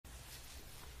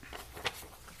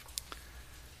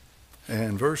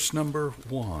and verse number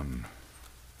 1.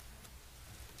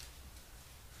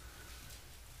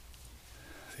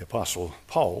 The Apostle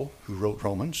Paul, who wrote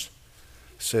Romans,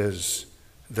 says,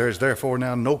 "There is therefore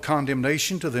now no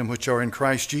condemnation to them which are in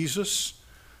Christ Jesus,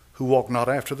 who walk not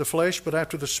after the flesh, but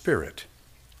after the Spirit.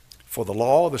 For the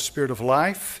law of the Spirit of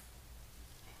life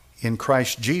in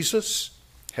Christ Jesus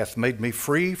hath made me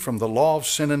free from the law of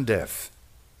sin and death."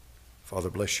 Father,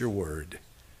 bless your word.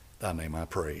 Thy name I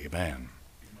pray. Amen.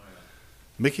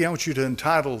 Mickey, I want you to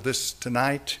entitle this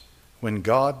tonight, "When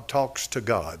God Talks to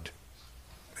God."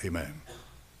 Amen.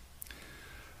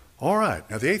 All right.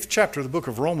 Now, the 8th chapter of the book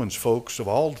of Romans, folks, of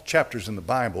all the chapters in the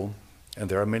Bible, and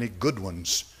there are many good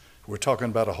ones, we're talking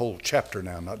about a whole chapter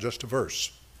now, not just a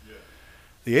verse. Yeah.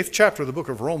 The 8th chapter of the book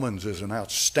of Romans is an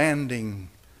outstanding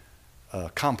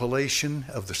compilation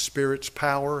of the Spirit's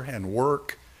power and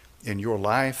work in your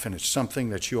life, and it's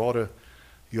something that you ought to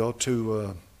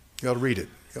read it,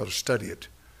 you ought to study it,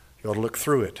 you ought to look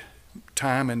through it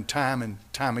time and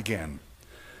time again.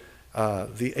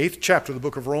 The 8th chapter of the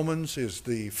book of Romans is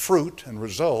the fruit and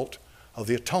result of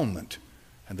the atonement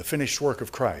and the finished work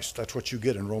of Christ. That's what you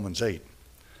get in Romans 8.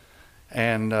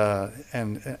 And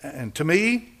to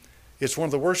me, it's one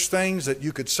of the worst things that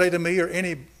you could say to me or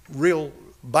any real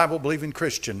Bible-believing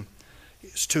Christian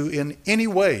is to in any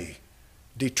way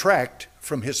detract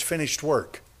from his finished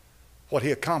work, what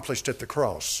he accomplished at the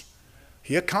cross.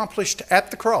 He accomplished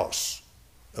at the cross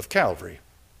of Calvary,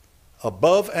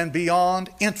 above and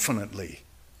beyond infinitely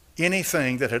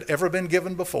anything that had ever been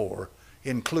given before,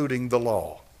 including the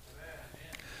law.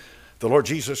 The Lord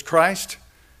Jesus Christ,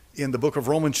 in the book of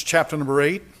Romans chapter number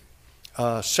 8,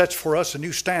 sets for us a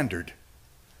new standard.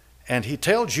 And he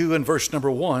tells you in verse number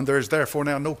 1, "There is therefore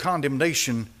now no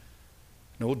condemnation,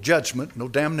 no judgment, no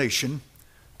damnation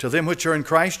to them which are in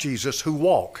Christ Jesus, who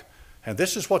walk." And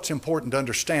this is what's important to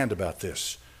understand about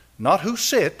this. Not who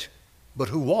sit, but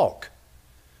who walk.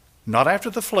 Not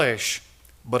after the flesh,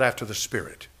 but after the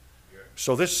Spirit.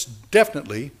 So this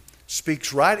definitely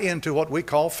speaks right into what we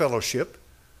call fellowship,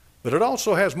 but it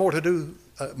also has more to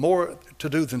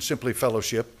do than simply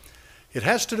fellowship. It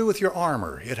has to do with your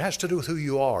armor. It has to do with who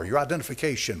you are, your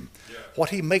identification,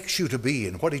 what He makes you to be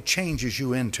and what He changes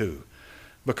you into.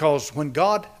 Because when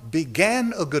God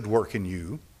began a good work in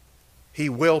you, He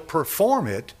will perform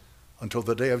it until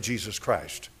the day of Jesus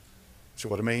Christ. See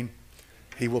what I mean?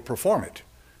 He will perform it.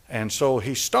 And so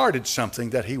He started something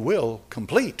that He will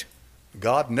complete.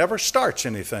 God never starts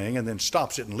anything and then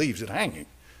stops it and leaves it hanging.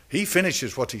 He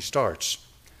finishes what He starts.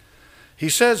 He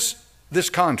says this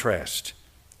contrast,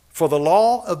 "For the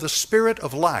law of the Spirit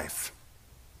of life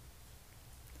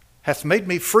hath made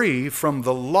me free from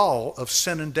the law of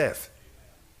sin and death."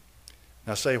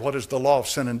 Now say, what is the law of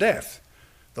sin and death?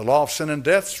 The law of sin and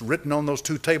death is written on those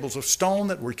 2 tables of stone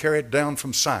that were carried down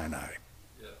from Sinai.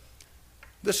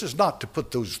 This is not to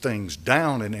put those things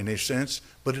down in any sense,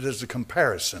 but it is a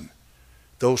comparison.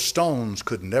 Those stones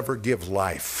could never give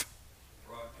life.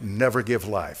 Never give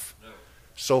life.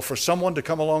 So for someone to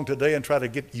come along today and try to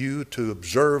get you to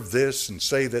observe this and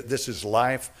say that this is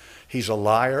life, he's a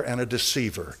liar and a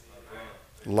deceiver.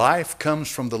 Life comes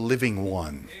from the living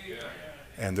one.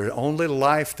 And the only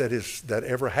life that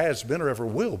ever has been or ever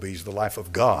will be is the life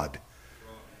of God.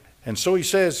 And so he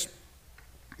says,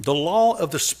 "The law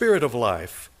of the Spirit of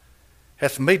life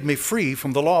hath made me free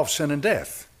from the law of sin and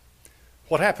death."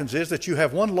 What happens is that you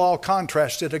have one law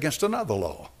contrasted against another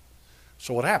law.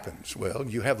 So what happens? Well,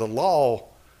 you have the law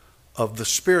of the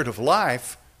Spirit of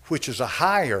life, which is a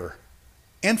higher,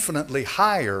 infinitely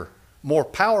higher, more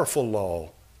powerful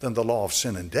law than the law of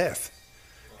sin and death.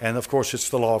 And of course, it's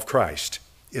the law of Christ.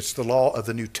 It's the law of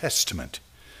the New Testament.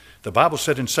 The Bible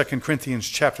said in 2 Corinthians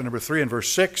chapter number 3 and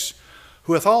verse 6,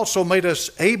 "Who hath also made us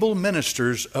able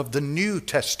ministers of the New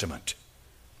Testament,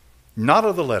 not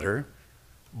of the letter,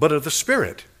 but of the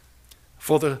Spirit.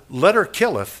 For the letter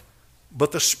killeth,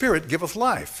 but the Spirit giveth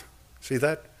life." See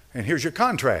that? And here's your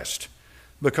contrast.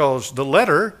 Because the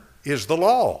letter is the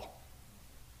law,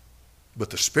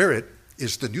 but the Spirit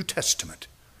is the New Testament.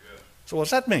 So what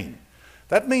does that mean?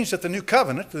 That means that the New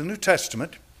Covenant, the New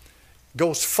Testament,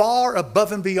 goes far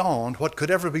above and beyond what could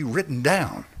ever be written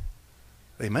down.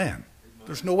 Amen.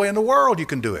 There's no way in the world you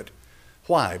can do it.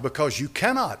 Why? Because you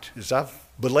cannot, as I've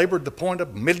belabored the point a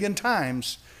million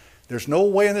times, there's no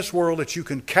way in this world that you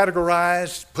can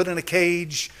categorize, put in a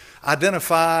cage,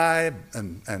 identify,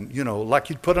 and like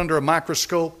you'd put under a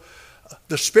microscope,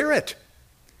 the Spirit.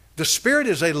 The Spirit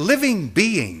is a living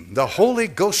being, the Holy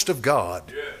Ghost of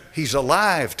God. He's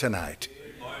alive tonight.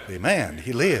 Amen.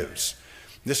 He lives.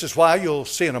 This is why you'll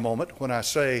see in a moment when I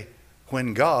say,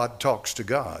 "When God talks to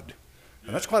God."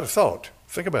 And that's quite a thought.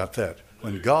 Think about that.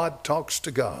 When God talks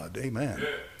to God. Amen.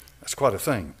 That's quite a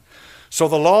thing. So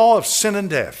the law of sin and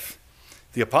death.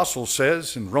 The apostle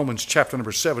says in Romans chapter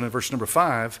number 7 and verse number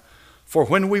 5, for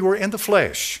when we were in the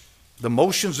flesh, the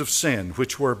motions of sin,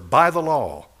 which were by the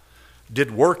law,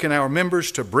 did work in our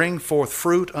members to bring forth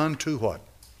fruit unto what?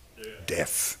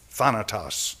 Death.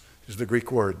 Thanatos is the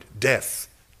Greek word. Death,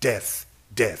 death,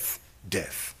 death,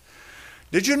 death.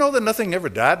 Did you know that nothing ever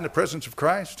died in the presence of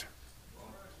Christ?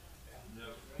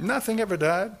 Nothing ever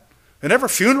died. In every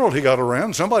funeral he got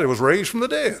around, somebody was raised from the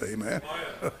dead. Amen.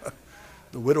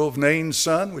 The widow of Nain's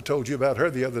son, we told you about her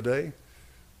the other day.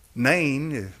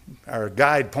 Nain, our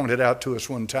guide pointed out to us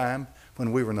one time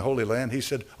when we were in the Holy Land. He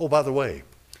said, oh, by the way,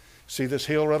 see this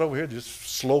hill right over here, just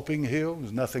sloping hill?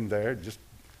 There's nothing there, just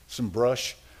some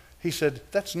brush. He said,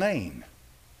 that's Nain.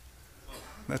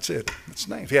 That's it. That's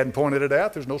Nain. If he hadn't pointed it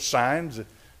out, there's no signs,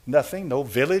 nothing, no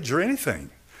village or anything.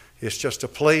 It's just a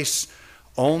place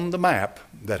on the map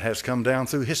that has come down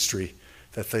through history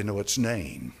that they know its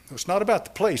name. It's not about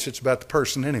the place, it's about the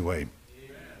person anyway.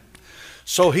 Amen.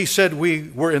 So he said we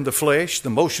were in the flesh, the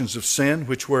motions of sin,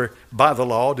 which were by the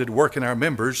law, did work in our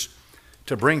members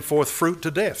to bring forth fruit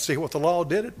to death. See what the law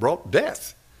did? It brought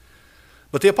death.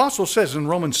 But the apostle says in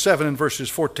Romans 7 and verses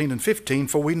 14 and 15,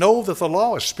 for we know that the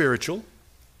law is spiritual,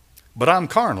 but I'm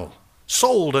carnal,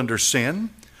 sold under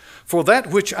sin. For that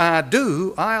which I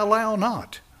do, I allow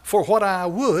not. For what I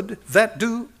would, that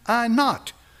do I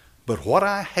not. But what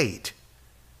I hate,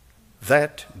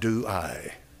 that do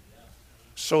I.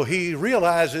 So he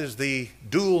realizes the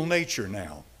dual nature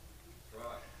now.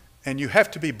 And you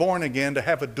have to be born again to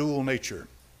have a dual nature.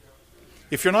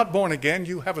 If you're not born again,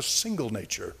 you have a single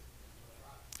nature.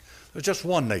 There's just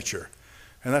one nature,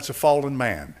 and that's a fallen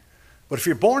man. But if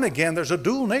you're born again, there's a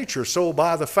dual nature. So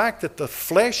by the fact that the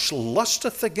flesh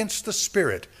lusteth against the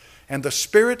spirit, and the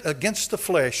spirit against the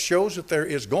flesh shows that there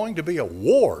is going to be a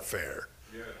warfare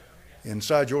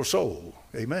inside your soul.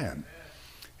 Amen.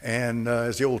 And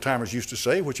as the old timers used to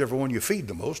say, whichever one you feed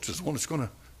the most is the one that's going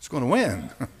to win.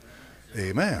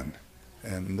 Amen.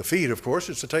 And the feed, of course,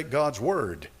 is to take God's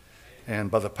word.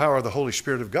 And by the power of the Holy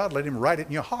Spirit of God, let him write it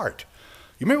in your heart.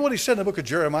 You remember what he said in the book of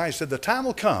Jeremiah? He said, the time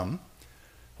will come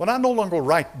when I no longer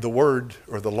write the word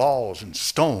or the laws in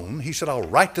stone. He said, I'll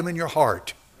write them in your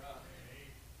heart.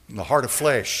 In the heart of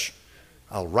flesh.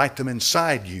 I'll write them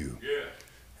inside you.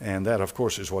 And that, of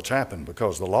course, is what's happened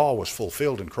because the law was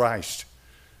fulfilled in Christ.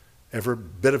 Every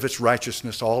bit of its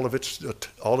righteousness, all of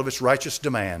its righteous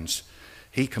demands,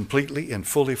 he completely and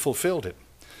fully fulfilled it.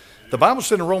 The Bible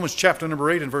said in Romans chapter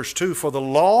number 8 and verse 2, for the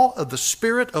law of the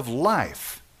Spirit of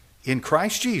life in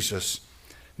Christ Jesus,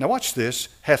 now watch this,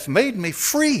 hath made me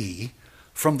free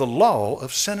from the law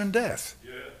of sin and death.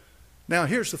 Now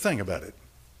here's the thing about it.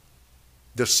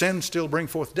 Does sin still bring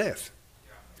forth death?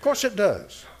 Of course it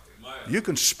does. You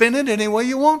can spin it any way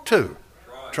you want to.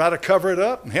 Try to cover it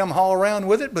up and hem-haw around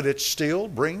with it, but it still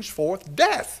brings forth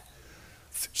death.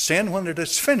 Sin, when it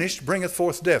is finished, bringeth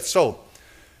forth death. So,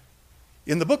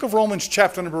 in the book of Romans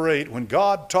chapter number 8, when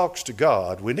God talks to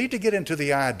God, we need to get into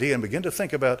the idea and begin to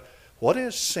think about what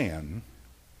is sin?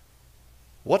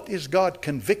 What is God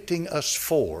convicting us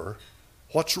for?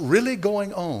 What's really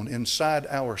going on inside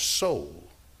our soul?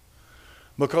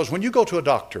 Because when you go to a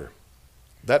doctor,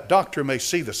 that doctor may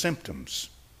see the symptoms.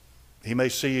 He may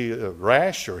see a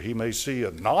rash, or he may see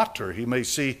a knot, or he may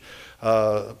see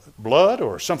blood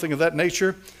or something of that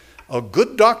nature. A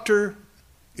good doctor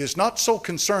is not so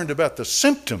concerned about the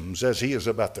symptoms as he is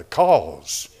about the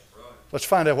cause. Let's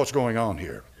find out what's going on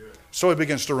here. So he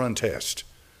begins to run tests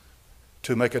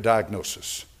to make a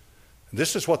diagnosis.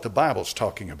 This is what the Bible's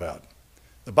talking about.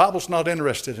 The Bible's not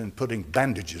interested in putting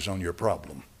bandages on your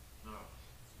problem.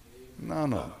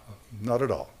 No, not at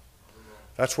all.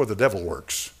 That's where the devil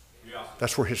works.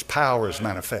 That's where his power is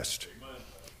manifest.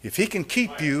 If he can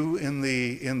keep you in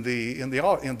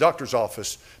the doctor's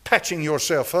office patching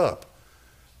yourself up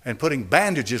and putting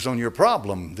bandages on your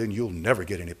problem, then you'll never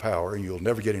get any power and you'll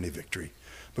never get any victory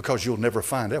because you'll never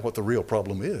find out what the real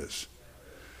problem is.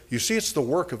 You see, it's the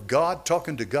work of God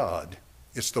talking to God.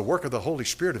 It's the work of the Holy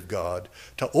Spirit of God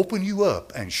to open you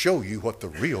up and show you what the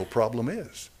real problem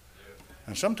is.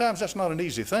 And sometimes that's not an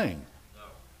easy thing,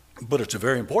 but it's a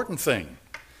very important thing.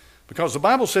 Because the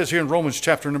Bible says here in Romans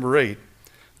chapter number 8,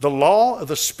 the law of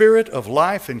the Spirit of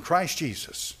life in Christ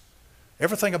Jesus.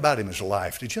 Everything about him is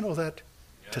life. Did you know that?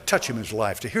 To touch him is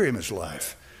life. To hear him is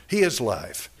life. He is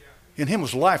life. In him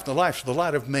was life, and the life is the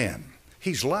light of men.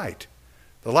 He's light.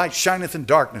 The light shineth in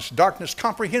darkness. Darkness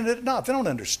comprehended it not. They don't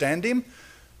understand him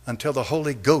until the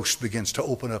Holy Ghost begins to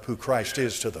open up who Christ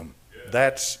is to them.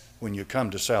 That's when you come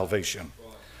to salvation.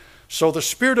 So the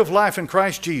Spirit of life in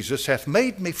Christ Jesus hath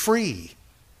made me free.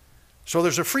 So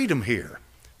there's a freedom here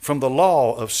from the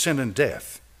law of sin and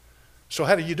death. So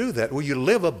how do you do that? Well, you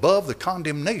live above the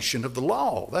condemnation of the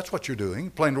law. That's what you're doing.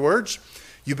 Plain words,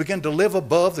 you begin to live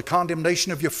above the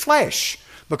condemnation of your flesh,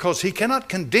 because he cannot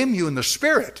condemn you in the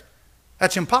Spirit.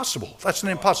 That's impossible. That's an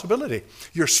impossibility.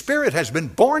 Your spirit has been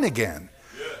born again,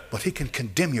 but he can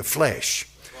condemn your flesh.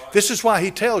 This is why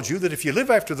he tells you that if you live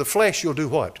after the flesh, you'll do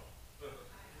what?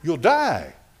 You'll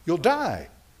die. You'll die.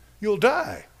 You'll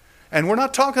die. And we're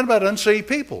not talking about unsaved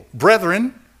people.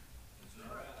 Brethren,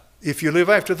 if you live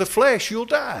after the flesh, you'll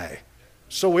die.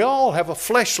 So we all have a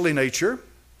fleshly nature.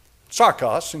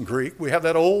 Sarkos in Greek. We have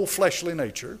that old fleshly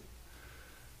nature.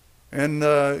 And,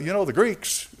 the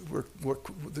Greeks,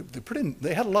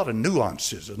 they had a lot of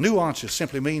nuances. A nuance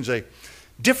simply means a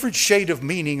different shade of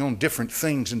meaning on different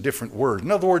things and different words. In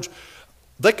other words,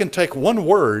 they can take one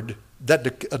word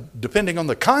that, depending on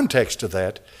the context of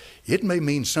that, it may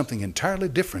mean something entirely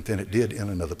different than it did in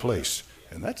another place.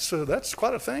 And that's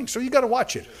quite a thing. So you got to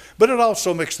watch it. But it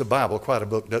also makes the Bible quite a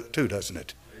book too, doesn't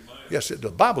it? Yes,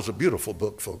 the Bible's a beautiful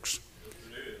book, folks.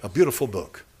 A beautiful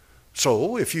book.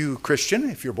 So if you Christian,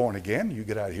 if you're born again, you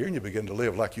get out here and you begin to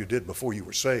live like you did before you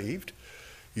were saved,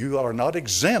 you are not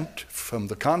exempt from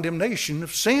the condemnation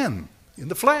of sin in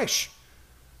the flesh.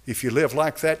 If you live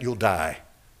like that, you'll die.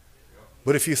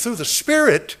 But if you, through the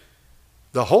Spirit,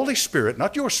 the Holy Spirit,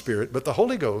 not your spirit, but the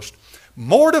Holy Ghost,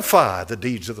 mortify the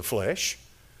deeds of the flesh,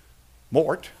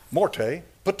 morte,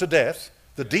 put to death,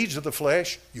 the deeds of the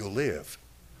flesh, you'll live.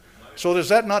 So does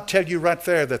that not tell you right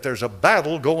there that there's a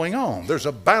battle going on? There's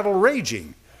a battle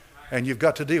raging, and you've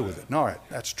got to deal with it. All right,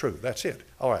 that's true. That's it.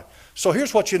 All right. So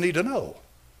here's what you need to know.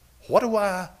 What do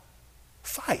I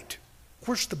fight?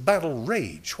 Where's the battle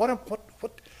rage?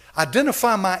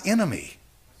 Identify my enemy.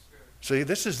 See,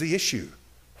 this is the issue.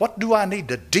 What do I need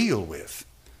to deal with?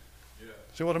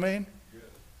 See what I mean?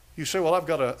 You say, well, I've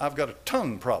got a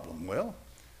tongue problem. Well,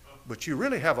 but you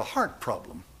really have a heart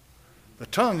problem. The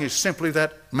tongue is simply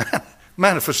that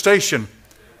manifestation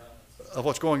of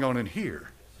what's going on in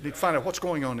here. You need to find out what's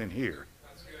going on in here.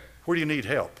 Where do you need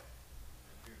help?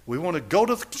 We want to go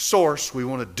to the source. We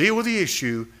want to deal with the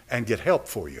issue and get help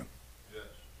for you.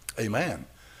 Amen.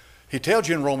 He tells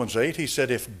you in Romans 8, he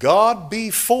said, if God be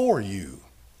for you,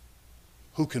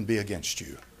 who can be against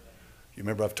you? You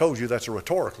remember I've told you that's a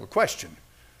rhetorical question.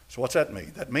 So what's that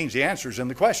mean? That means the answer is in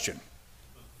the question.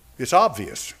 It's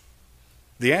obvious.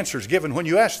 The answer is given when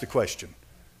you ask the question.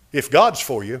 If God's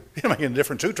for you, it may be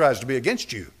indifferent who tries to be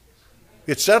against you.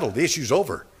 It's settled. The issue's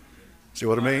over. See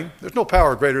what I mean? There's no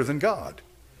power greater than God.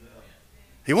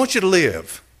 He wants you to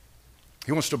live.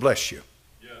 He wants to bless you.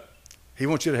 He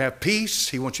wants you to have peace.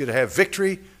 He wants you to have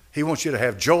victory. He wants you to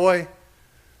have joy.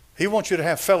 He wants you to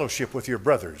have fellowship with your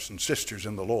brothers and sisters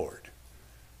in the Lord.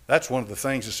 That's one of the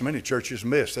things that so many churches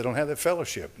miss. They don't have that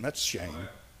fellowship, and that's a shame.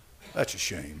 That's a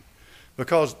shame.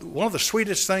 Because one of the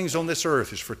sweetest things on this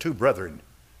earth is for two brethren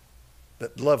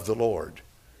that love the Lord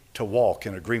to walk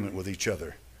in agreement with each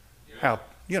other. How,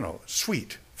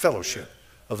 sweet fellowship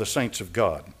of the saints of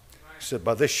God. He said,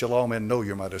 by this shall all men know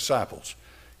you're my disciples,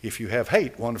 if you have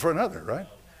hate one for another, right?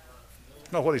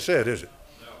 That's not what he said, is it?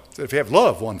 He said, if you have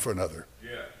love one for another.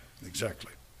 Yeah.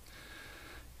 Exactly.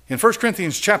 In 1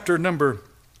 Corinthians chapter number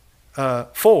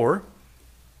 4,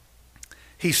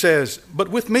 he says, but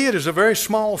with me it is a very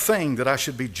small thing that I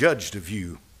should be judged of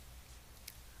you,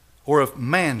 or of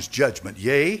man's judgment.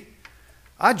 Yea,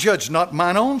 I judge not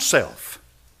mine own self,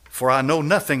 for I know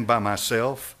nothing by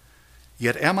myself.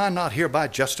 Yet am I not hereby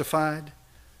justified?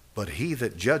 But he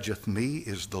that judgeth me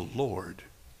is the Lord.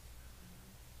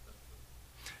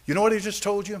 You know what he just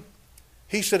told you?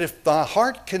 He said, if thy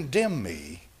heart condemn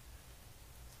me,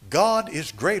 God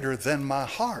is greater than my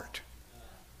heart.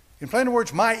 In plain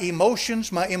words, my emotions,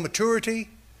 my immaturity,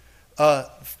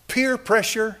 peer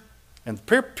pressure, and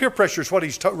peer pressure is what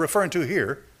he's referring to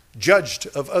here, judged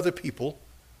of other people.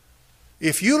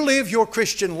 If you live your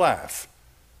Christian life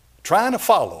trying to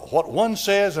follow what one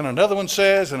says and another one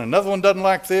says and another one doesn't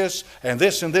like this and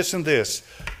this and this and this,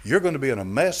 you're going to be in a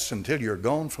mess until you're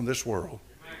gone from this world.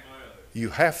 You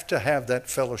have to have that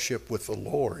fellowship with the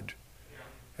Lord.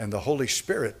 And the Holy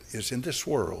Spirit is in this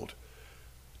world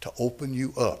to open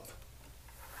you up.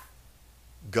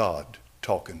 God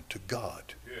talking to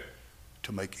God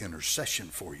to make intercession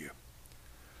for you.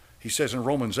 He says in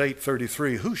Romans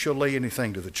 8:33, who shall lay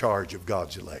anything to the charge of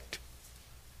God's elect?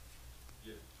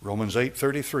 Romans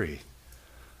 8:33.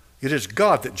 It is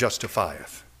God that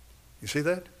justifieth. You see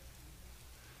that?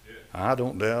 I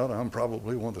don't doubt I'm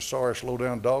probably one of the sorriest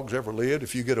low-down dogs ever lived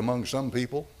if you get among some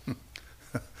people.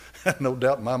 No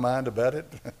doubt in my mind about it.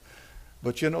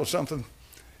 But you know something?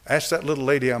 Ask that little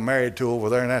lady I'm married to over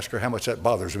there and ask her how much that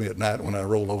bothers me at night when I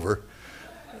roll over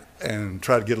and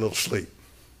try to get a little sleep.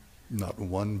 Not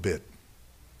one bit.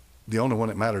 The only one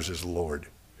that matters is the Lord.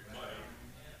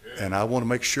 And I want to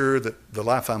make sure that the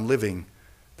life I'm living,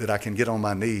 that I can get on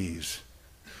my knees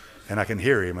and I can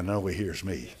hear him and know he hears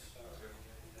me.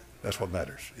 That's what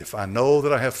matters. If I know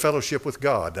that I have fellowship with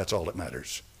God, that's all that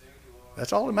matters.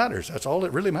 That's all that matters. That's all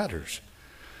that really matters.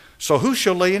 So who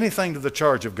shall lay anything to the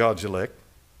charge of God's elect?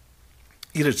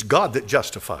 It is God that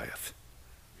justifieth.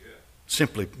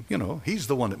 Simply, he's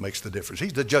the one that makes the difference.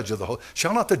 He's the judge of the whole.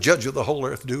 Shall not the judge of the whole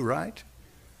earth do right?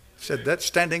 Said that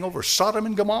standing over Sodom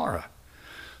and Gomorrah.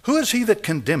 Who is he that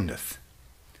condemneth?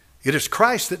 It is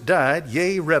Christ that died,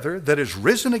 yea, rather, that is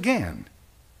risen again,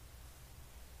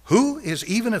 who is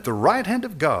even at the right hand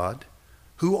of God,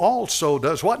 who also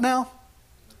does what now?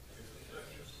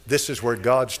 This is where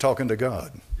God's talking to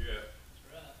God.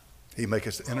 He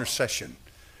maketh intercession.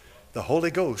 The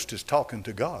Holy Ghost is talking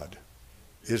to God.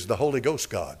 Is the Holy Ghost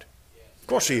God? Of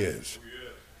course he is.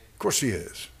 Of course he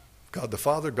is. God the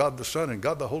Father, God the Son, and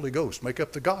God the Holy Ghost make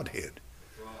up the Godhead.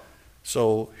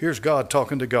 So here's God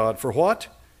talking to God. For what?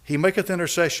 He maketh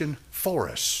intercession for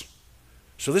us.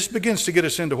 So this begins to get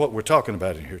us into what we're talking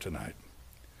about in here tonight.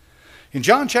 In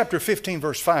John chapter 15,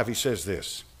 verse 5, he says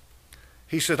this.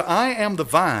 He said, I am the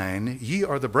vine, ye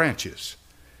are the branches.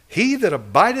 He that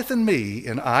abideth in me,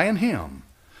 and I in him,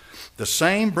 the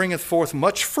same bringeth forth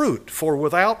much fruit, for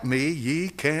without me ye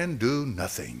can do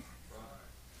nothing.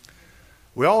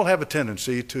 We all have a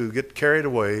tendency to get carried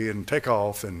away and take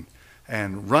off and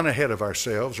run ahead of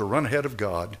ourselves or run ahead of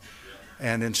God.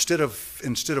 And instead of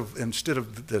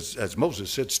as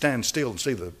Moses said, stand still and see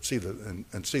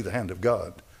the hand of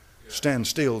God. Stand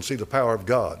still and see the power of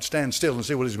God. Stand still and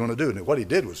see what he's going to do. And what he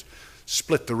did was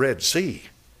split the Red Sea.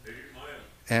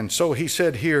 And so he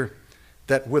said here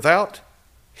that without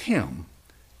him,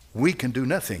 we can do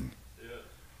nothing.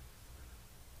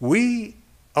 We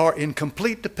are in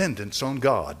complete dependence on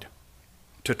God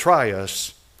to try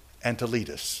us and to lead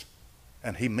us.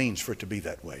 And he means for it to be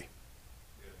that way.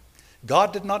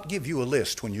 God did not give you a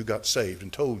list when you got saved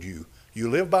and told you, you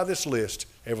live by this list,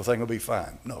 everything will be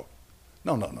fine. No.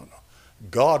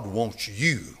 God wants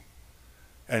you,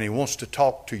 and he wants to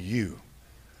talk to you,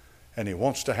 and he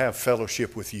wants to have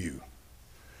fellowship with you.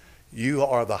 You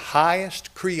are the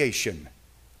highest creation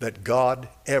that God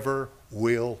ever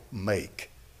will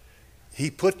make. He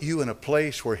put you in a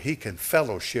place where he can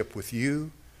fellowship with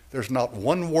you. There's not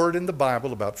one word in the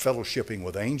Bible about fellowshipping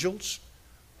with angels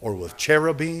or with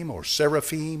cherubim or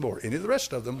seraphim or any of the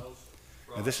rest of them.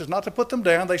 And this is not to put them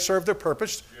down. They serve their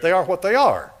purpose. They are what they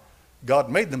are. God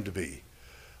made them to be.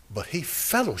 But he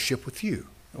fellowship with you.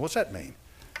 Now, what's that mean?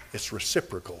 It's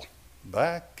reciprocal.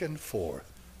 Back and forth.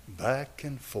 Back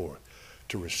and forth.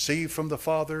 To receive from the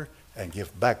Father and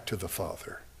give back to the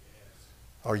Father.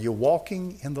 Are you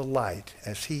walking in the light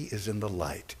as he is in the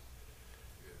light?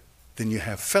 Then you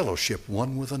have fellowship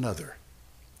one with another.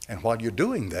 And while you're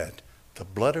doing that, the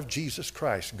blood of Jesus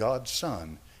Christ, God's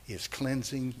Son, is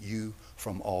cleansing you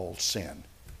from all sin.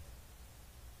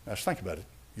 Now let's think about it.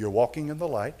 You're walking in the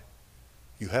light,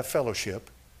 you have fellowship,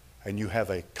 and you have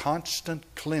a constant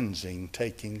cleansing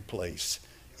taking place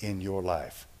in your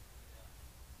life.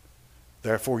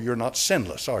 Therefore, you're not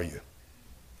sinless, are you?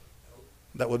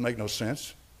 That would make no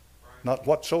sense. Not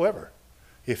whatsoever.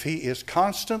 If he is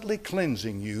constantly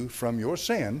cleansing you from your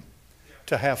sin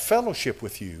to have fellowship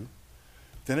with you,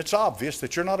 then it's obvious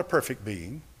that you're not a perfect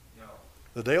being.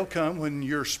 The day will come when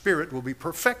your spirit will be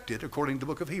perfected according to the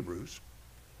book of Hebrews.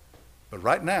 But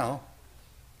right now,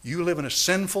 you live in a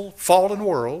sinful, fallen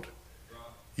world.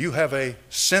 You have a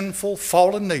sinful,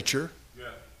 fallen nature,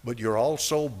 but you're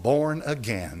also born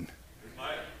again.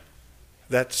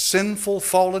 That sinful,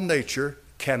 fallen nature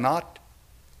cannot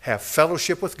have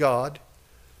fellowship with God.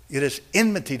 It is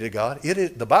enmity to God.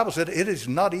 The Bible said it is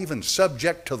not even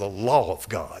subject to the law of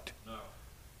God. No.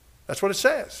 That's what it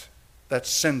says. That's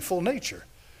sinful nature.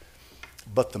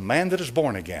 But the man that is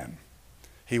born again,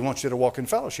 he wants you to walk in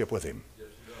fellowship with him. Yes,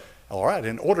 he does. All right,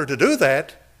 in order to do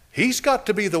that, he's got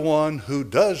to be the one who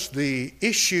does the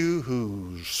issue,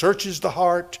 who searches the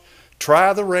heart,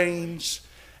 try the reins,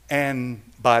 and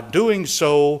by doing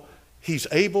so, he's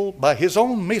able, by his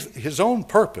own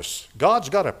purpose. God's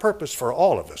got a purpose for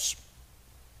all of us.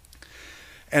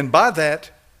 And by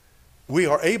that, we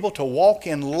are able to walk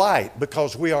in light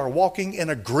because we are walking in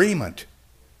agreement.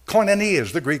 Koinonia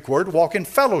is the Greek word. Walk in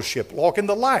fellowship, walk in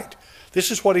the light. This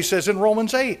is what he says in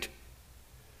Romans 8.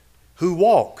 Who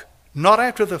walk not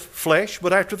after the flesh,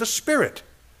 but after the Spirit.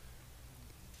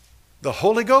 The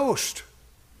Holy Ghost.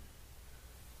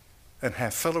 and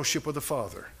have fellowship with the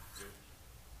Father.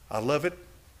 I love it.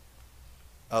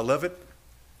 I love it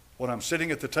when I'm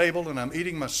sitting at the table and I'm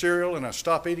eating my cereal and I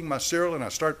stop eating my cereal and I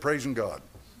start praising God.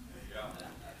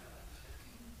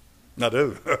 I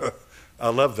do. I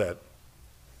love that.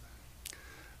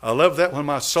 I love that when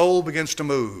my soul begins to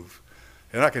move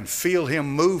and I can feel Him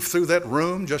move through that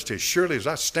room just as surely as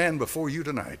I stand before you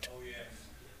tonight.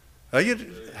 How many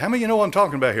of you know what I'm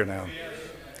talking about here now?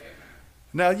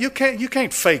 Now you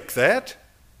can't fake that.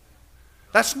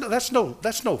 That's no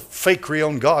fakery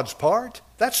on God's part.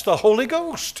 That's the Holy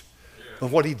Ghost. But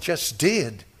what He just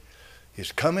did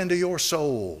is come into your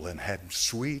soul and had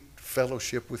sweet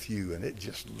fellowship with you, and it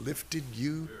just lifted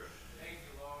you.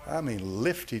 I mean,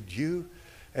 lifted you.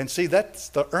 And see, that's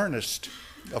the earnest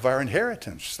of our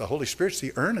inheritance. The Holy Spirit's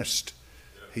the earnest.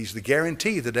 He's the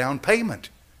guarantee, the down payment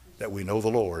that we know the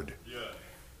Lord.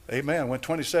 Amen. I went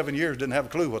 27 years, didn't have a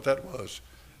clue what that was.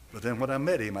 But then when I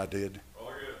met Him, I did.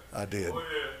 I did.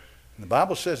 And the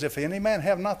Bible says, if any man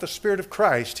have not the Spirit of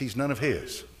Christ, he's none of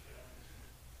His.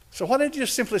 So why didn't you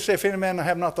just simply say, if any man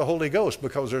have not the Holy Ghost?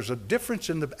 Because there's a difference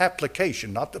in the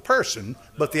application, not the person,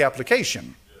 but the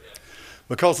application.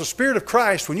 Because the Spirit of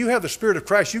Christ, when you have the Spirit of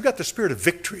Christ, you've got the Spirit of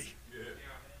victory.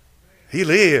 He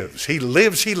lives. He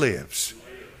lives. He lives.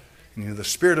 And, you know, the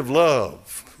Spirit of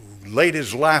love, who laid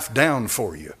His life down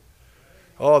for you.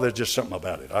 Oh, there's just something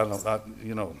about it.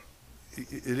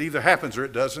 It either happens or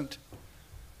it doesn't.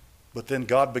 But then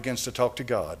God begins to talk to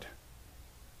God.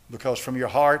 Because from your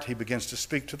heart, He begins to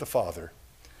speak to the Father.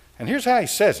 And here's how He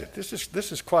says it.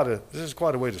 This is quite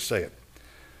a way to say it.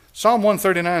 Psalm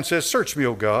 139 says, "Search me,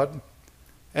 O God,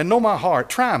 and know my heart.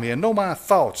 Try me and know my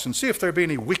thoughts, and see if there be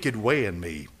any wicked way in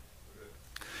me.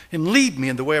 And lead me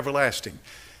in the way everlasting."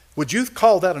 Would you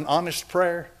call that an honest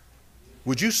prayer?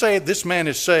 Would you say this man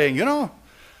is saying,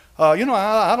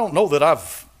 I don't know that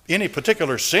I've any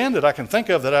particular sin that I can think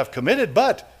of that I've committed,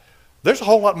 but there's a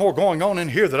whole lot more going on in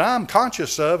here that I'm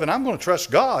conscious of, and I'm going to trust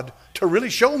God to really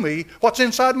show me what's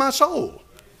inside my soul.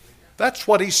 That's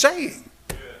what he's saying.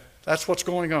 That's what's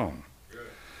going on.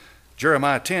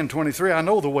 Jeremiah 10:23, "I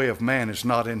know the way of man is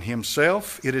not in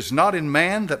himself. It is not in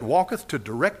man that walketh to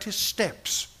direct his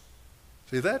steps."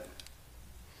 See that?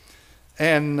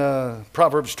 And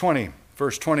Proverbs 20,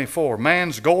 verse 24,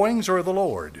 "Man's goings are the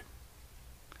Lord.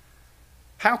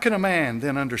 How can a man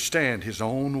then understand his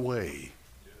own way?"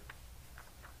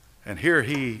 And here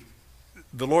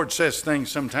the Lord says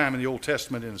things sometime in the Old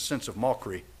Testament in a sense of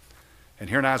mockery. And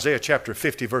here in Isaiah chapter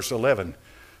 50, verse 11,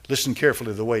 listen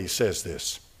carefully to the way He says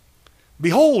this.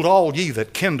 "Behold, all ye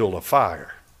that kindle a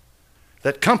fire,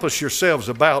 that compass yourselves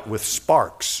about with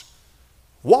sparks,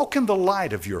 walk in the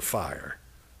light of your fire,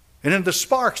 and in the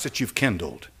sparks that you've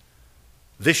kindled.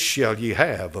 This shall ye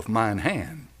have of mine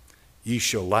hand. Ye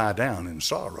shall lie down in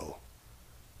sorrow."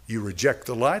 You reject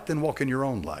the light, then walk in your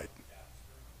own light.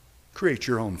 Create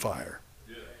your own fire.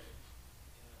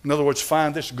 In other words,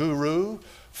 find this guru,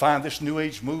 find this New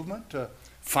Age movement,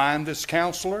 find this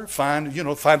counselor, find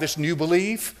this new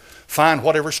belief, find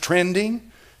whatever's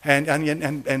trending,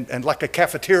 and like a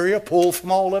cafeteria, pull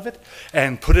from all of it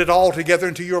and put it all together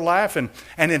into your life and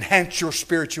enhance your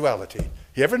spirituality.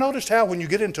 You ever noticed how when you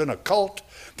get into an occult,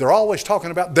 they're always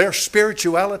talking about their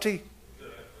spirituality?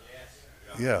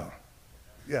 Yeah.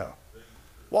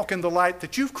 Walk in the light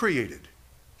that you've created,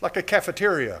 like a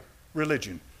cafeteria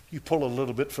religion. You pull a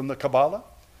little bit from the Kabbalah,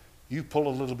 you pull a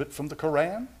little bit from the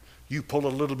Quran, you pull a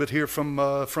little bit here from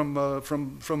the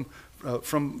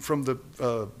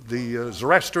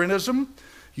Zoroastrianism.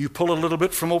 You pull a little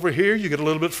bit from over here. You get a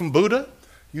little bit from Buddha.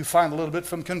 You find a little bit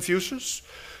from Confucius.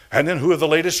 And then who the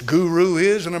latest guru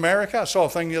is in America. I saw a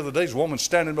thing the other day. There's a woman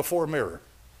standing before a mirror.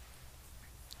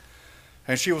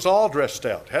 And she was all dressed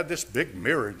out. Had this big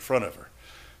mirror in front of her.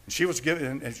 And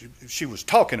she was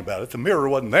talking about it. The mirror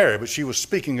wasn't there, but she was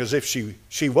speaking as if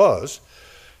she was.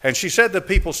 And she said to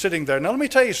people sitting there, "Now let me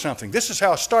tell you something. This is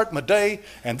how I start my day,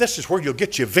 and this is where you'll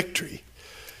get your victory."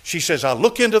 She says, "I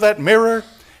look into that mirror,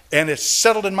 and it's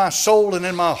settled in my soul and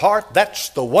in my heart. That's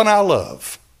the one I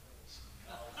love."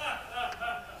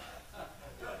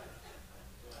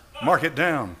 Mark it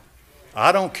down.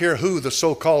 I don't care who the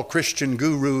so-called Christian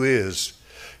guru is.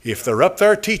 If they're up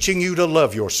there teaching you to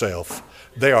love yourself,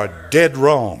 they are dead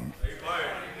wrong.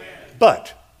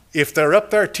 But if they're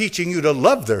up there teaching you to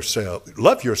love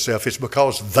yourself, it's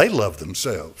because they love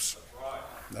themselves.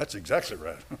 That's exactly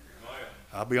right.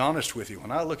 I'll be honest with you.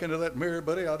 When I look into that mirror,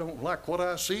 buddy, I don't like what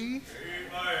I see.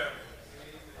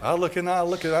 I look and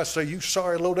I say, "You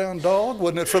sorry low-down dog,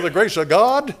 wasn't it for the grace of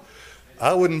God,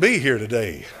 I wouldn't be here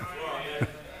today."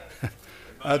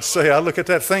 I'd say, I look at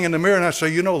that thing in the mirror and I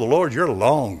say, "The Lord, you're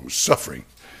long-suffering.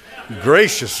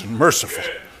 Gracious and merciful.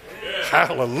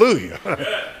 Hallelujah.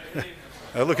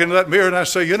 I look into that mirror and I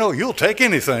say, you'll take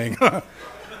anything.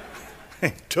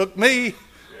 Took me.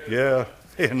 Yeah,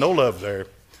 no love there.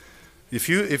 If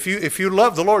you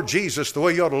love the Lord Jesus the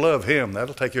way you ought to love him,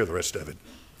 that'll take care of the rest of it.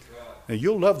 And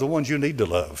you'll love the ones you need to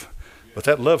love. But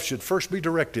that love should first be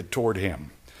directed toward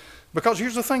him. Because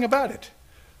here's the thing about it.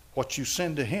 What you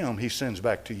send to him, he sends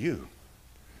back to you.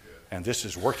 And this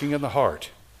is working in the heart.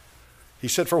 He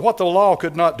said, for what the law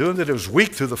could not do, that it was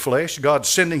weak through the flesh, God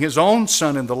sending his own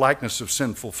Son in the likeness of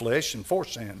sinful flesh and for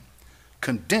sin,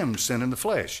 condemned sin in the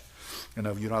flesh.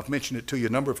 I've mentioned it to you a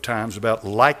number of times about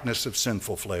likeness of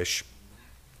sinful flesh.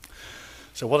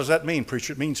 So what does that mean,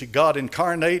 preacher? It means that God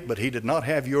incarnate, but he did not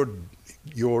have your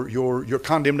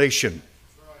condemnation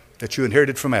that you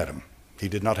inherited from Adam. He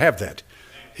did not have that.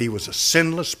 He was a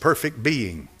sinless, perfect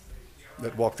being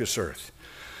that walked this earth.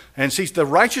 And see, the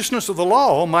righteousness of the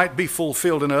law might be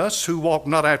fulfilled in us who walk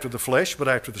not after the flesh, but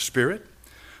after the Spirit.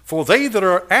 For they that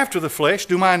are after the flesh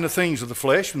do mind the things of the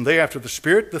flesh, and they after the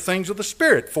Spirit, the things of the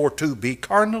Spirit. For to be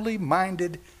carnally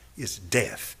minded is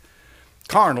death.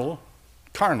 Carnally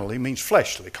means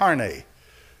fleshly. Carne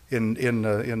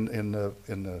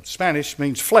in Spanish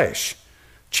means flesh.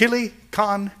 Chili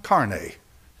con carne.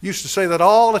 Used to say that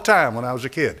all the time when I was a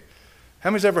kid.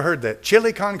 How many's ever heard that?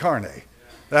 Chili con carne.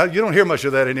 Now, you don't hear much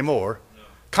of that anymore. No.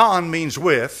 Con means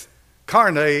with,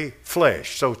 carne,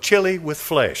 flesh. So chili with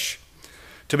flesh.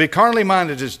 To be carnally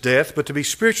minded is death, but to be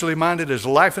spiritually minded is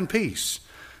life and peace.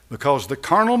 Because the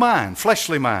carnal mind,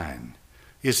 fleshly mind,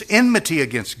 is enmity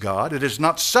against God. It is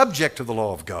not subject to the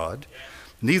law of God.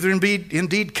 Neither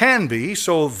indeed can be.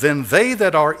 So then they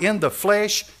that are in the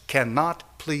flesh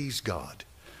cannot please God.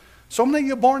 So many of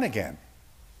you are born again.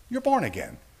 You're born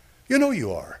again. You know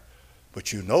you are.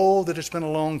 But you know that it's been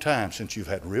a long time since you've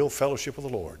had real fellowship with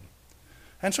the Lord.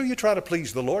 And so you try to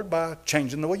please the Lord by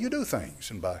changing the way you do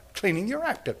things and by cleaning your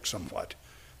act up somewhat.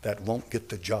 That won't get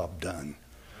the job done.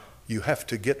 You have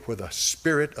to get where the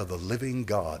Spirit of the living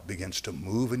God begins to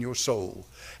move in your soul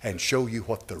and show you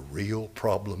what the real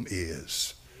problem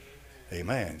is.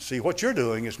 Amen. See, what you're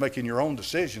doing is making your own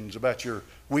decisions about your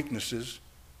weaknesses,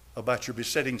 about your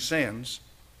besetting sins,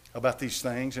 about these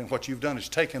things, and what you've done is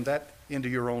taken that into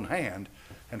your own hand.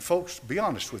 And folks, be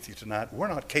honest with you tonight, we're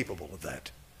not capable of that.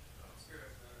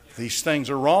 These things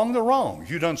are wrong, they're wrong.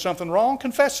 If you've done something wrong,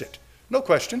 confess it. No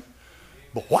question.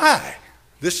 But why?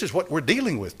 This is what we're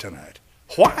dealing with tonight.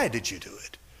 Why did you do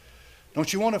it?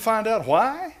 Don't you want to find out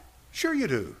why? Sure you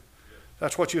do.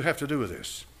 That's what you have to do with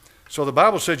this. So the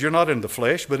Bible said you're not in the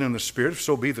flesh, but in the Spirit, if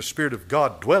so be the Spirit of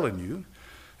God dwell in you.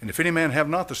 And if any man have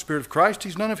not the Spirit of Christ,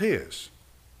 he's none of his.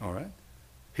 All right?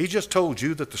 He just told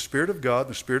you that the Spirit of God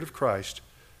and the Spirit of Christ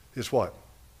is what?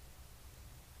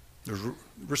 There's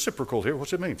reciprocal here.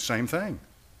 What's it mean? Same thing.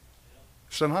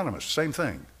 Synonymous. Same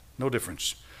thing. No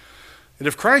difference. And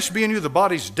if Christ be in you, the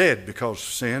body's dead because of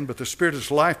sin, but the Spirit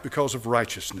is life because of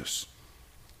righteousness.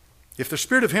 If the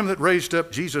Spirit of him that raised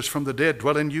up Jesus from the dead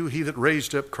dwell in you, he that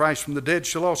raised up Christ from the dead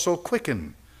shall also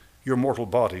quicken your mortal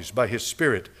bodies by his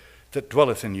Spirit that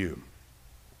dwelleth in you.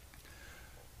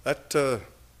 That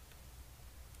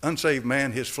unsaved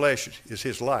man, his flesh is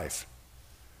his life.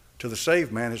 To the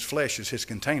saved man, his flesh is his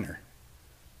container.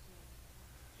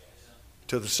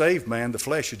 To the saved man, the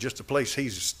flesh is just a place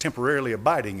he's temporarily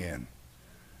abiding in.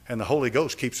 And the Holy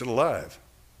Ghost keeps it alive.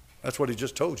 That's what he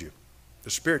just told you. The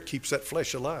Spirit keeps that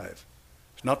flesh alive.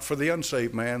 It's not for the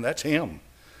unsaved man, that's him.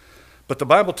 But the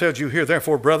Bible tells you here,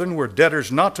 therefore, brethren, we're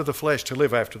debtors not to the flesh to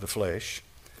live after the flesh.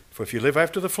 For if you live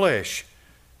after the flesh,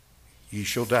 ye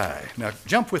shall die. Now,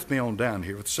 jump with me on down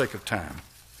here for the sake of time.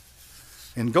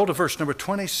 And go to verse number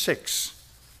 26.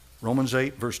 Romans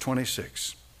 8, verse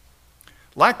 26.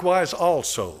 Likewise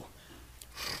also,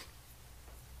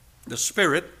 the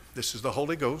Spirit, this is the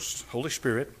Holy Ghost, Holy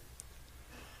Spirit,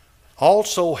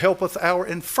 also helpeth our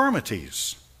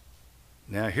infirmities.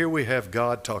 Now here we have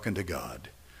God talking to God.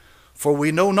 For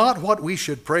we know not what we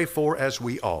should pray for as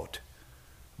we ought,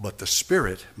 but the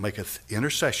Spirit maketh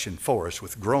intercession for us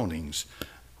with groanings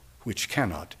which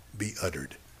cannot be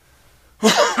uttered.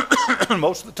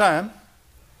 Most of the time,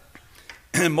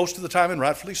 and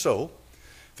rightfully so,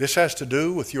 this has to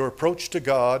do with your approach to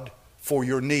God for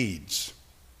your needs.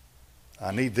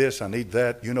 I need this, I need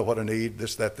that, you know what I need,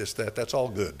 this, that, that's all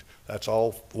good. That's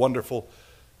all wonderful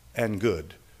and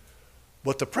good.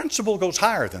 But the principle goes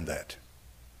higher than that.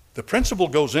 The principle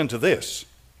goes into this.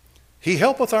 He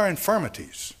helpeth our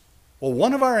infirmities. Well,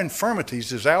 one of our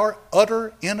infirmities is our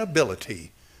utter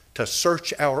inability to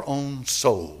search our own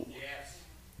soul. Yes.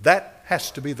 That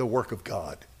has to be the work of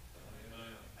God. Amen.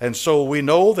 And so we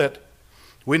know that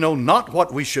We know not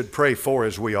what we should pray for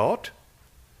as we ought,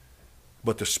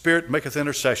 but the Spirit maketh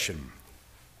intercession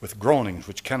with groanings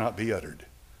which cannot be uttered.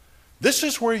 This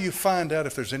is where you find out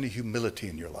if there's any humility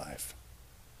in your life.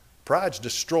 Pride's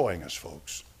destroying us,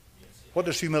 folks. What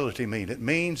does humility mean? It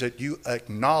means that you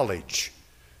acknowledge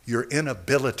your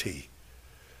inability.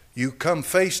 You come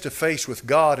face to face with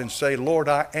God and say, Lord,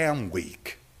 I am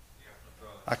weak.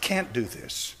 I can't do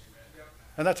this.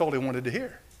 And that's all he wanted to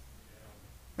hear.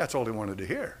 That's all he wanted to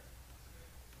hear.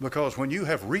 Because when you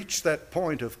have reached that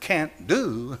point of can't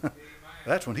do,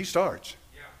 that's when he starts.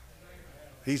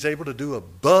 He's able to do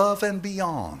above and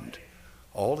beyond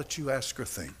all that you ask or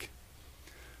think.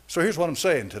 So here's what I'm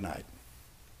saying tonight.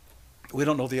 We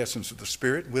don't know the essence of the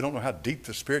Spirit. We don't know how deep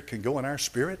the Spirit can go in our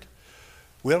spirit.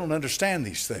 We don't understand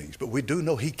these things, but we do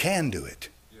know he can do it.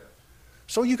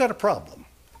 So you got a problem.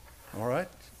 All right?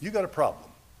 You got a problem.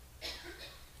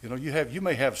 You know, you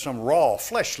may have some raw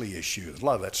fleshly issue. There's a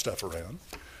lot of that stuff around.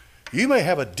 You may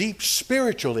have a deep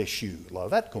spiritual issue. A lot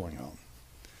of that going on.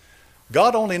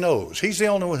 God only knows. He's the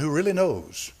only one who really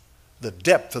knows the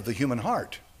depth of the human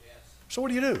heart. So what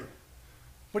do you do?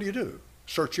 What do you do?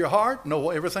 Search your heart? Know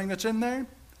everything that's in there?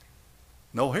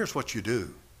 No, here's what you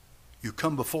do. You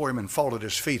come before him and fall at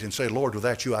his feet and say, Lord,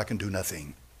 without you I can do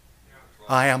nothing.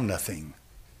 I am nothing.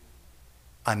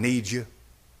 I need you.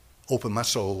 Open my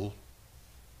soul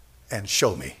and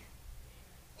show me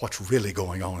what's really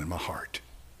going on in my heart.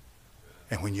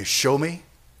 And when you show me,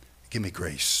 give me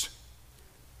grace.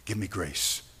 Give me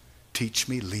grace. Teach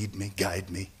me, lead me, guide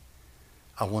me.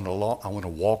 I want to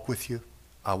walk with you.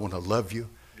 I want to love you.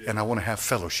 And I want to have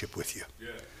fellowship with you.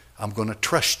 I'm going to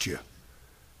trust you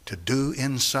to do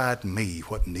inside me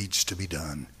what needs to be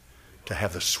done to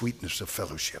have the sweetness of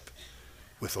fellowship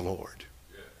with the Lord.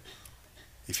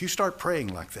 If you start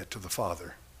praying like that to the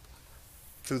Father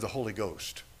through the Holy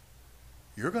Ghost,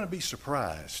 you're going to be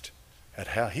surprised at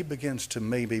how he begins to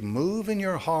maybe move in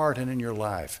your heart and in your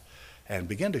life and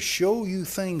begin to show you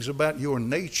things about your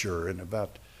nature and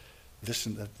about this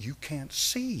and that you can't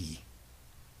see.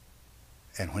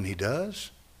 And when he does,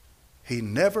 he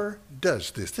never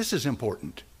does this. This is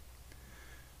important.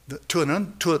 To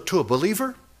a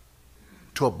believer,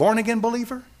 to a born-again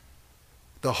believer,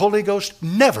 the Holy Ghost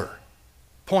never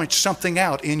points something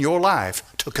out in your life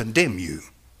to condemn you.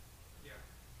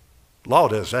 Law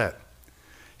does that.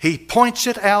 He points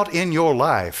it out in your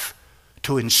life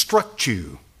to instruct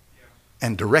you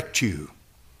and direct you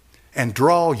and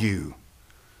draw you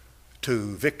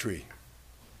to victory,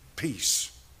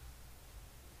 peace,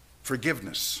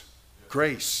 forgiveness,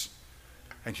 grace,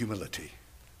 and humility.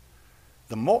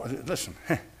 The more, listen,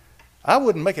 I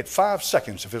wouldn't make it 5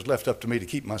 seconds if it was left up to me to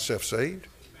keep myself saved.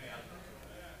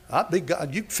 I'd be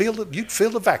God. You'd feel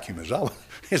the vacuum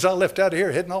as I left out of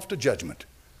here heading off to judgment.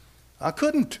 I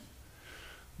couldn't,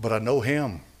 but I know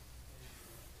him.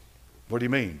 What do you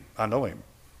mean? I know him.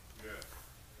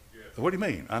 What do you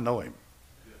mean? I know him.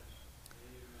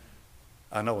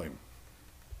 I know him.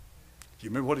 Do you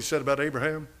remember what he said about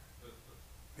Abraham?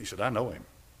 He said, I know him.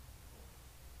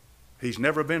 He's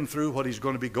never been through what he's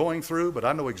going to be going through, but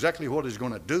I know exactly what he's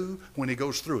going to do when he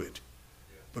goes through it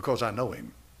because I know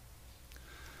him.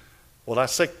 Well, I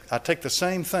take the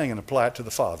same thing and apply it to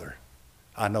the Father.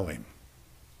 I know him.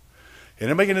 It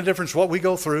doesn't make any difference what we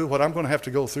go through, what I'm going to have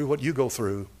to go through, what you go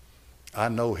through. I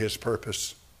know his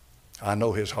purpose. I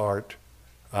know his heart.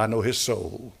 I know his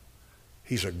soul.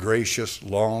 He's a gracious,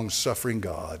 long-suffering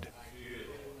God.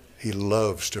 He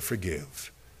loves to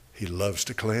forgive. He loves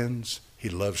to cleanse. He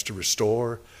loves to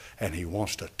restore. And he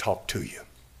wants to talk to you.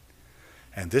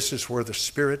 And this is where the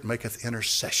Spirit maketh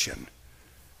intercession.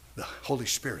 The Holy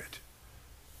Spirit.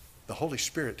 The Holy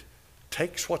Spirit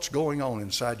takes what's going on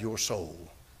inside your soul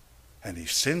and he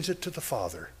sends it to the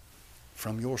Father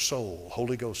from your soul.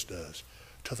 Holy Ghost does.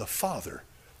 To the Father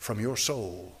from your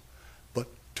soul. But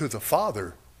to the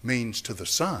Father means to the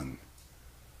Son.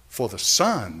 For the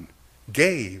Son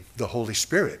gave the Holy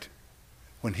Spirit.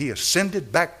 When he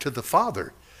ascended back to the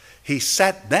Father, he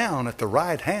sat down at the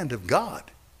right hand of God.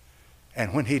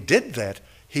 And when he did that,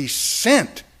 he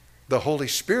sent the Holy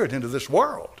Spirit into this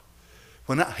world.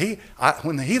 When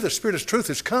the Spirit of truth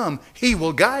has come, he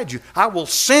will guide you. I will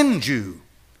send you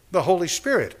the Holy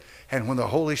Spirit. And when the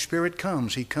Holy Spirit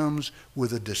comes, he comes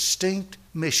with a distinct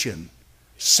mission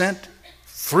sent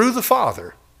through the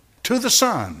Father to the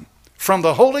Son from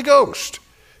the Holy Ghost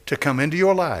to come into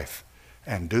your life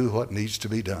and do what needs to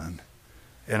be done.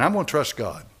 And I'm going to trust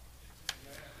God.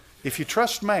 If you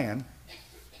trust man,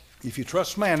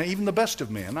 even the best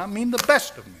of men, I mean the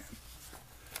best of men,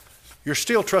 you're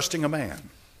still trusting a man.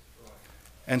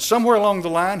 And somewhere along the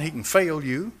line, he can fail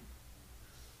you.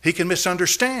 He can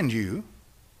misunderstand you.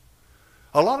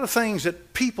 A lot of things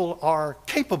that people are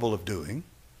capable of doing,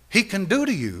 he can do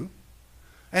to you,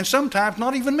 and sometimes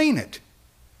not even mean it.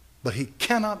 But he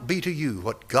cannot be to you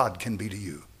what God can be to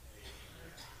you.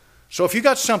 So if you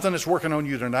got something that's working on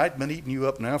you tonight, been eating you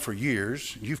up now for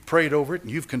years, you've prayed over it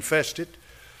and you've confessed it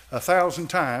 1,000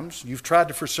 times, you've tried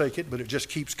to forsake it, but it just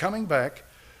keeps coming back,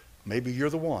 maybe you're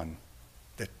the one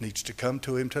that needs to come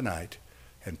to him tonight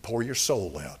and pour your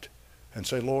soul out and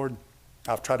say, Lord,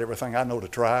 I've tried everything I know to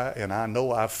try, and I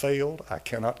know I've failed. I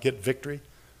cannot get victory,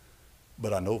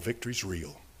 but I know victory's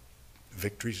real.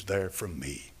 Victory's there from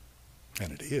me,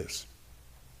 and it is.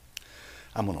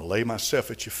 I'm going to lay myself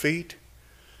at your feet,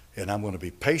 and I'm going to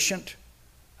be patient.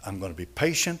 I'm going to be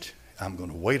patient. I'm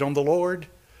going to wait on the Lord,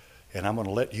 and I'm going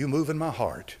to let you move in my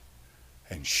heart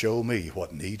and show me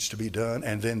what needs to be done,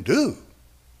 and then do,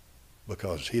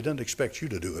 because he doesn't expect you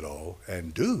to do it all,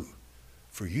 and do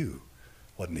for you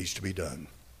what needs to be done.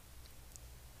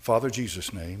 Father, in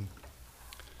Jesus' name,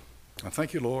 I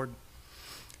thank you, Lord.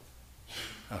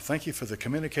 I thank you for the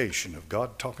communication of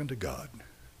God talking to God,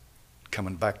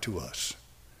 coming back to us,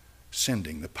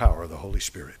 sending the power of the Holy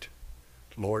Spirit.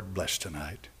 Lord, bless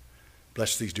tonight.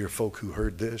 Bless these dear folk who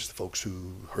heard this, the folks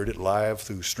who heard it live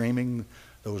through streaming,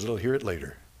 those that will hear it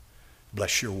later.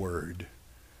 Bless your word.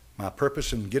 My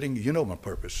purpose in getting, you know my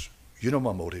purpose. You know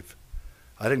my motive.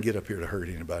 I didn't get up here to hurt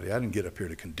anybody. I didn't get up here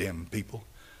to condemn people.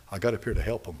 I got up here to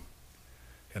help them.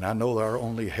 And I know our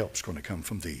only help's going to come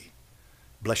from thee.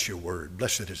 Bless your word.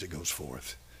 Bless it as it goes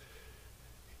forth.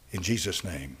 In Jesus'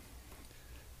 name.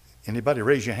 Anybody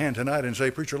raise your hand tonight and say,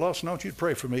 Preacher Lawson, I want you to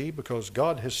pray for me because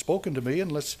God has spoken to me,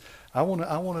 and I want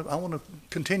to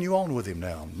continue on with him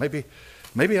now.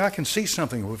 Maybe I can see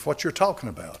something with what you're talking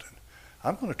about.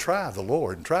 I'm going to try the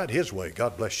Lord and try it his way.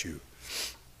 God bless you.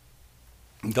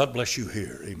 God bless you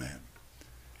here. Amen.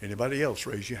 Anybody else,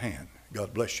 raise your hand.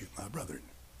 God bless you, my brethren.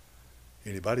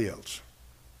 Anybody else?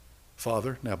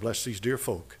 Father, now bless these dear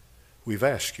folk. We've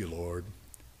asked you, Lord.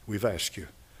 We've asked you.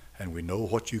 And we know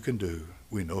what you can do.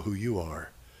 We know who you are.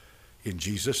 In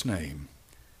Jesus' name,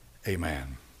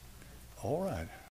 amen. All right.